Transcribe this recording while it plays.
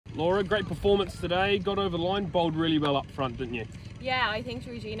Laura, great performance today, got over the line, bowled really well up front, didn't you? Yeah, I think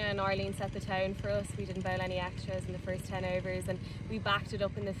Georgina and Arlene set the tone for us. We didn't bowl any extras in the first 10 overs and we backed it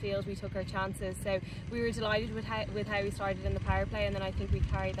up in the field, we took our chances. So we were delighted with how we started in the power play, and then I think we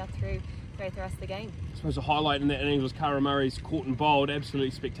carried that throughout the rest of the game. I suppose the highlight in that innings was Cara Murray's caught and bowled,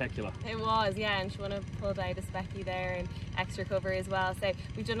 absolutely spectacular. It was, yeah, and Shauna pulled out a specky there and extra cover as well. So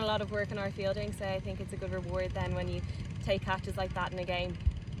we've done a lot of work on our fielding, so I think it's a good reward then when you take catches like that in a game.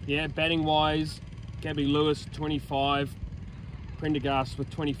 Yeah, batting wise, Gabby Lewis 25, Prendergast with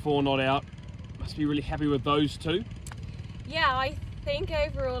 24 not out. Must be really happy with those two. Yeah, I think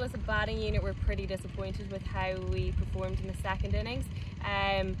overall as a batting unit we're pretty disappointed with how we performed in the second innings.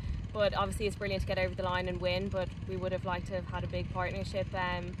 But obviously it's brilliant to get over the line and win, but we would have liked to have had a big partnership.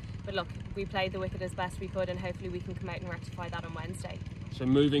 But look, we played the wicket as best we could and hopefully we can come out and rectify that on Wednesday. So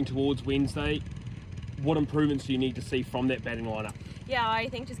moving towards Wednesday, what improvements do you need to see from that batting lineup? Yeah, I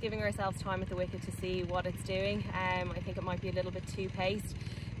think just giving ourselves time at the wicket to see what it's doing. I think it might be a little bit too paced.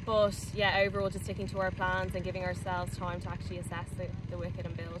 But yeah, overall just sticking to our plans and giving ourselves time to actually assess the wicket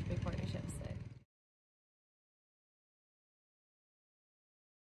and build big partnerships. So.